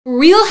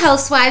Real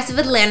Housewives of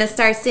Atlanta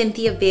star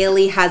Cynthia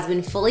Bailey has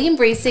been fully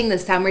embracing the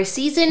summer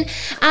season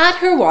at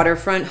her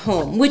waterfront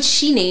home, which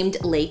she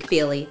named Lake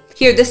Bailey.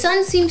 Here, the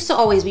sun seems to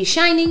always be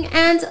shining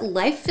and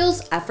life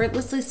feels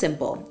effortlessly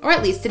simple, or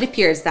at least it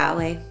appears that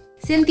way.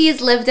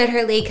 Cynthia's lived at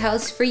her lake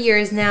house for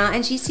years now,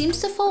 and she seems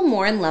to fall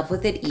more in love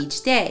with it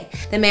each day.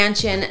 The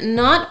mansion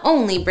not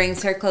only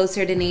brings her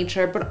closer to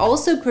nature, but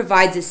also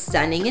provides a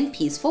stunning and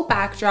peaceful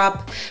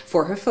backdrop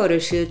for her photo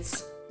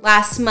shoots.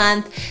 Last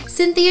month,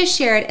 Cynthia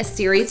shared a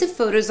series of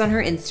photos on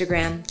her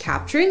Instagram,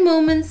 capturing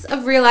moments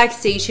of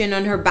relaxation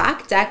on her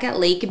back deck at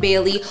Lake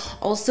Bailey,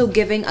 also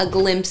giving a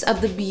glimpse of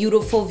the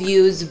beautiful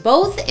views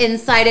both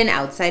inside and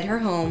outside her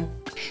home.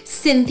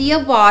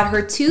 Cynthia bought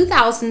her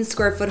 2,000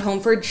 square foot home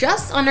for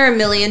just under $1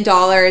 million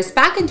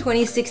back in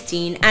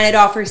 2016, and it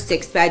offers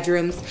 6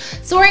 bedrooms,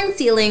 soaring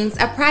ceilings,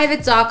 a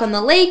private dock on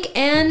the lake,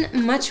 and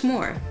much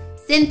more.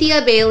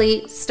 Cynthia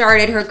Bailey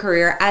started her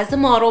career as a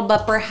model,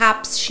 but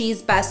perhaps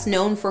she's best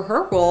known for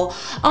her role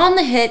on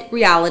the hit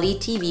reality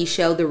TV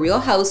show The Real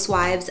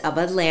Housewives of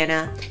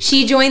Atlanta.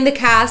 She joined the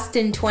cast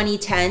in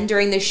 2010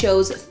 during the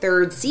show's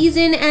 3rd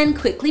season and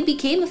quickly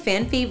became a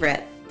fan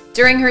favorite.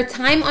 During her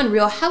time on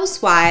Real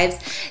Housewives,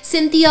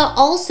 Cynthia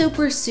also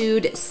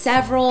pursued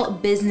several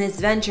business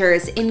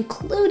ventures,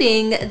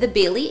 including the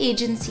Bailey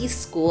Agency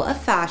School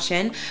of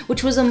Fashion,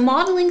 which was a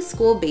modeling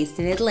school based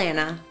in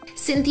Atlanta.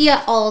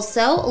 Cynthia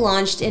also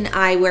launched an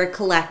eyewear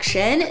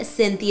collection,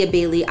 Cynthia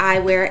Bailey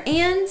Eyewear,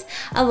 and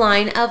a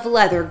line of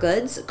leather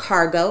goods,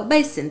 Cargo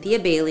by Cynthia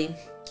Bailey.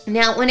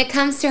 Now, when it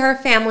comes to her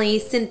family,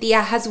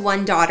 Cynthia has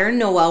one daughter,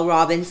 Noelle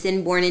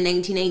Robinson, born in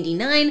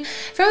 1999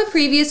 from a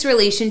previous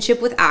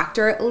relationship with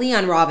actor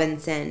Leon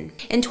Robinson.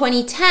 In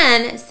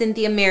 2010,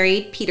 Cynthia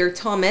married Peter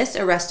Thomas,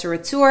 a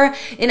restaurateur,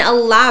 in a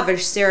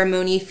lavish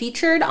ceremony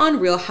featured on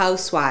Real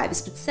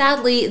Housewives, but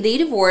sadly, they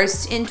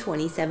divorced in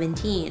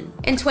 2017.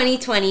 In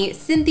 2020,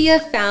 Cynthia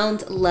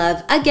found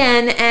love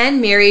again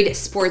and married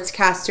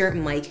sportscaster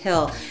Mike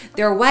Hill.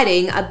 Their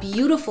wedding, a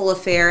beautiful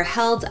affair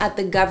held at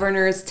the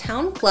Governor's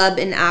Town Club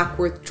in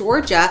Acworth,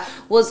 Georgia,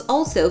 was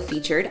also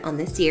featured on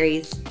the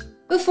series.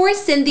 Before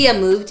Cynthia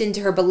moved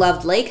into her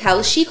beloved lake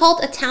house, she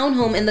called a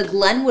townhome in the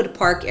Glenwood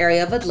Park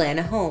area of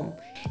Atlanta home.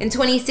 In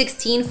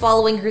 2016,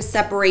 following her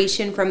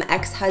separation from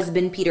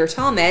ex-husband Peter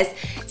Thomas,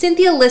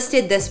 Cynthia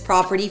listed this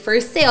property for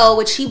sale,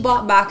 which she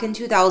bought back in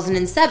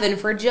 2007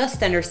 for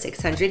just under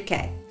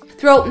 $600K.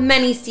 Throughout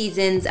many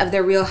seasons of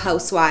The Real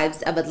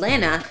Housewives of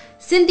Atlanta,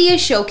 Cynthia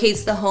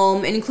showcased the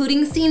home,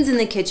 including scenes in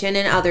the kitchen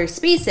and other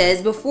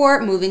spaces,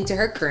 before moving to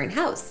her current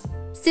house.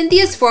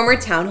 Cynthia's former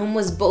townhome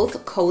was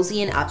both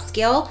cozy and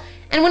upscale,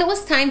 and when it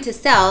was time to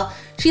sell,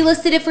 she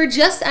listed it for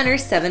just under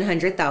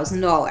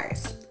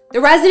 $700,000. The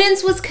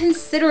residence was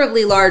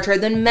considerably larger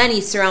than many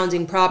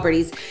surrounding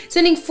properties,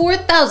 spanning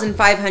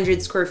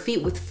 4,500 square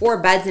feet with 4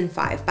 beds and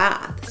 5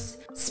 baths.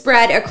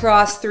 Spread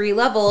across 3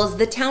 levels,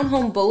 the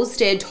townhome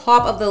boasted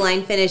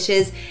top-of-the-line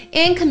finishes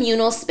and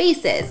communal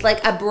spaces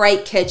like a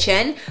bright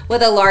kitchen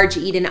with a large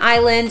eat-in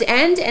island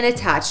and an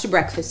attached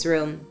breakfast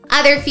room.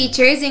 Other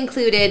features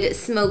included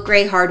smoke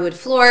gray hardwood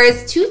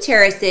floors, 2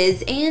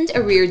 terraces, and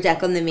a rear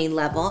deck on the main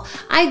level,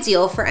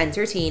 ideal for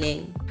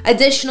entertaining.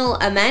 Additional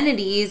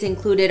amenities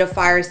included a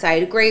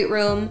fireside great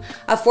room,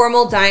 a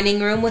formal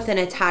dining room with an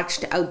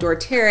attached outdoor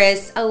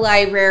terrace, a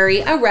library,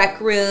 a rec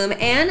room,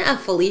 and a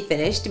fully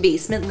finished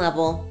basement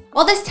level.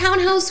 While this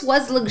townhouse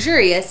was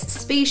luxurious,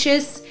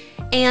 spacious,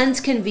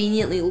 and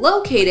conveniently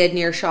located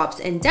near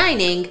shops and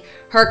dining,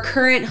 her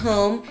current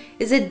home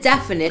is a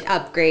definite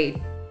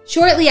upgrade.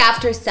 Shortly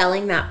after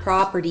selling that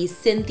property,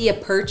 Cynthia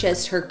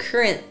purchased her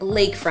current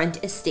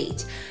lakefront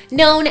estate,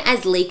 known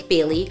as Lake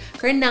Bailey,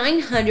 for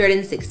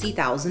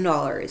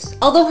 $960,000.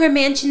 Although her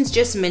mansion's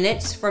just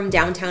minutes from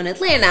downtown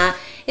Atlanta,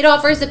 it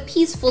offers a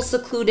peaceful,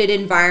 secluded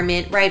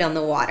environment right on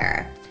the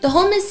water. The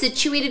home is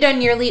situated on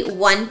nearly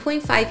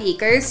 1.5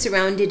 acres,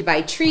 surrounded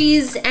by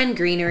trees and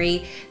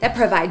greenery that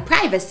provide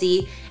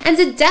privacy, and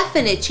a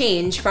definite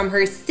change from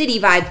her city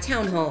vibe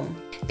townhome.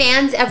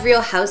 Fans of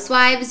Real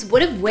Housewives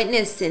would have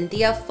witnessed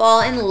Cynthia fall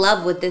in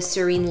love with this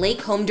serene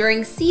lake home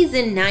during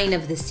season 9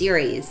 of the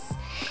series.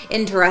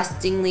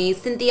 Interestingly,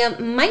 Cynthia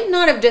might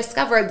not have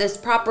discovered this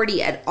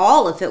property at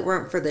all if it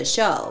weren't for the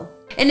show.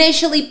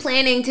 Initially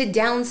planning to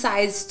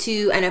downsize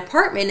to an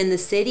apartment in the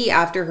city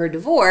after her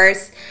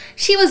divorce,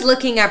 she was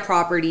looking at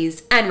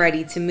properties and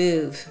ready to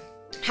move.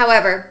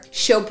 However,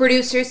 show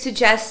producers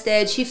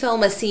suggested she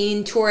film a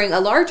scene touring a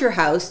larger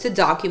house to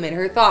document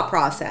her thought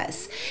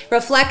process.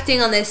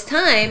 Reflecting on this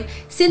time,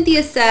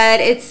 Cynthia said,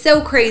 "It's so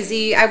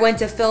crazy, I went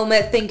to film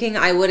it thinking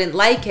I wouldn't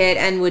like it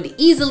and would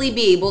easily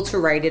be able to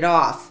write it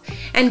off.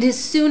 And as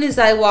soon as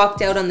I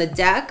walked out on the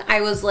deck,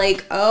 I was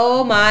like,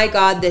 oh my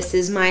God, this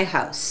is my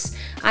house.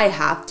 I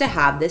have to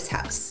have this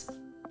house."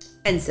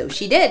 And so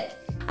she did.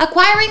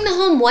 Acquiring the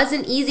home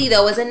wasn't easy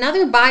though, as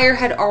another buyer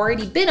had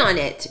already bid on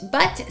it,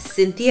 but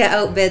Cynthia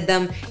outbid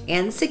them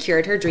and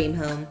secured her dream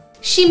home.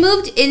 She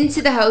moved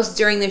into the house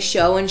during the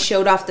show and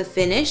showed off the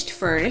finished,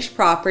 furnished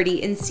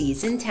property in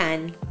season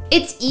 10.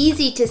 It's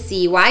easy to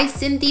see why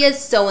Cynthia is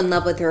so in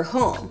love with her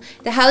home.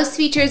 The house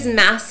features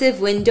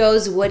massive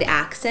windows, wood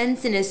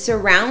accents, and is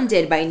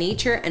surrounded by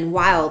nature and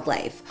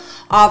wildlife,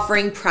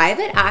 offering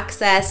private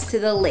access to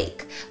the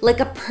lake, like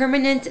a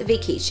permanent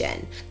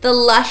vacation. The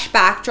lush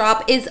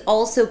backdrop is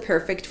also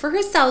perfect for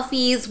her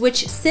selfies,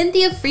 which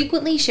Cynthia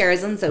frequently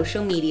shares on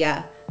social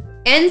media.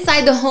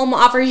 Inside, the home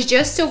offers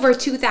just over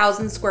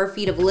 2,000 square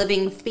feet of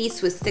living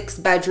space with 6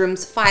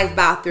 bedrooms, 5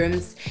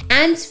 bathrooms,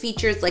 and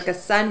features like a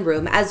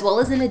sunroom as well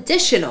as an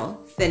additional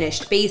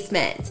finished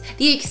basement.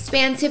 The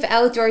expansive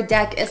outdoor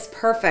deck is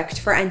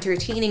perfect for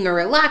entertaining or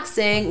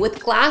relaxing,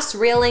 with glass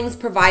railings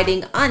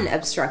providing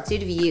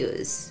unobstructed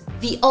views.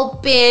 The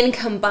open,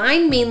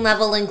 combined main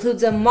level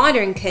includes a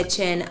modern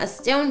kitchen, a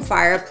stone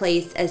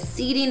fireplace, a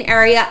seating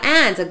area,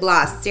 and a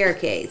glass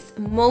staircase.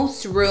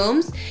 Most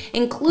rooms,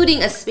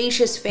 including a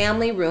spacious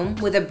family room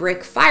with a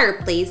brick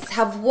fireplace,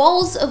 have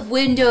walls of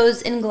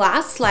windows and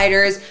glass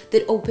sliders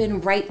that open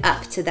right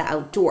up to the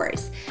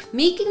outdoors,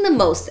 making the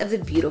most of the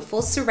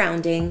beautiful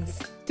surroundings.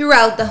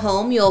 Throughout the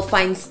home, you'll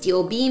find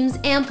steel beams,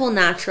 ample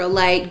natural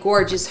light,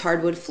 gorgeous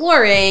hardwood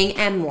flooring,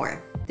 and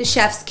more. The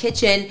chef's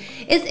kitchen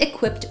is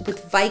equipped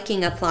with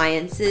Viking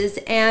appliances,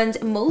 and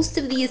most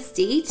of the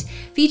estate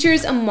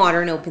features a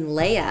modern open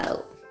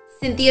layout.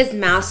 Cynthia's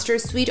master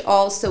suite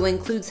also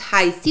includes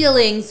high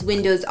ceilings,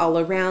 windows all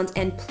around,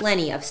 and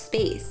plenty of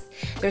space.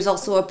 There's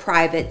also a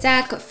private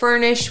deck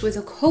furnished with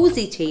a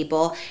cozy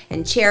table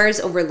and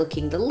chairs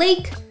overlooking the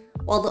lake,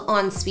 while the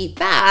ensuite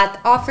bath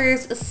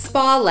offers a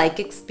spa-like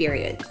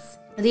experience.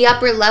 The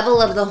upper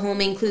level of the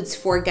home includes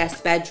 4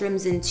 guest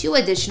bedrooms and 2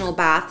 additional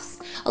baths,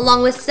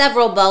 along with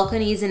several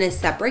balconies and a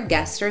separate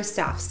guest or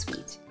staff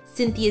suite.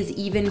 Cynthia's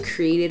even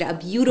created a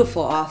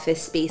beautiful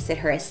office space at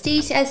her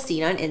estate as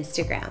seen on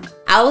Instagram.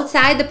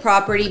 Outside, the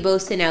property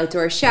boasts an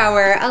outdoor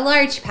shower, a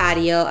large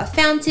patio, a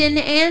fountain,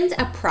 and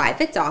a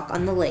private dock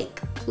on the lake.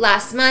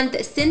 Last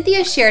month,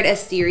 Cynthia shared a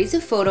series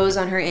of photos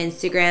on her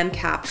Instagram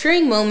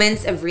capturing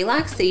moments of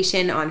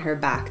relaxation on her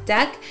back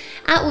deck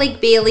at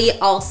Lake Bailey,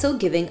 also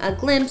giving a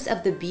glimpse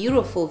of the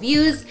beautiful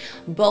views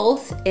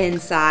both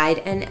inside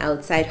and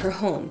outside her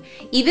home,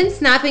 even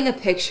snapping a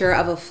picture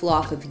of a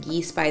flock of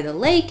geese by the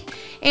lake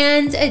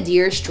and a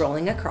deer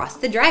strolling across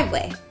the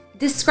driveway.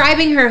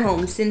 Describing her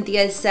home,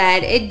 Cynthia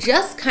said, "It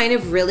just kind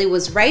of really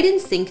was right in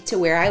sync to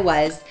where I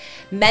was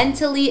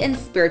mentally and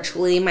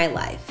spiritually in my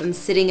life. I'm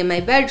sitting in my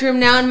bedroom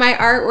now and my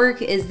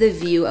artwork is the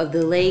view of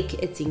the lake.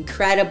 It's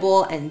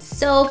incredible and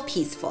so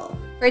peaceful."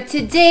 For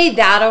today,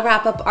 that'll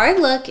wrap up our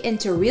look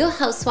into Real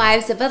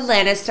Housewives of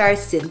Atlanta star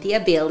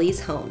Cynthia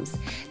Bailey's homes.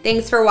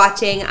 Thanks for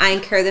watching.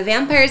 I'm Kara the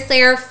Vampire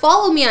Slayer.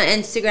 Follow me on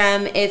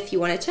Instagram if you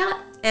want to chat,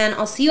 and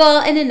I'll see you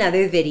all in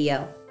another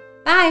video.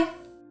 Bye!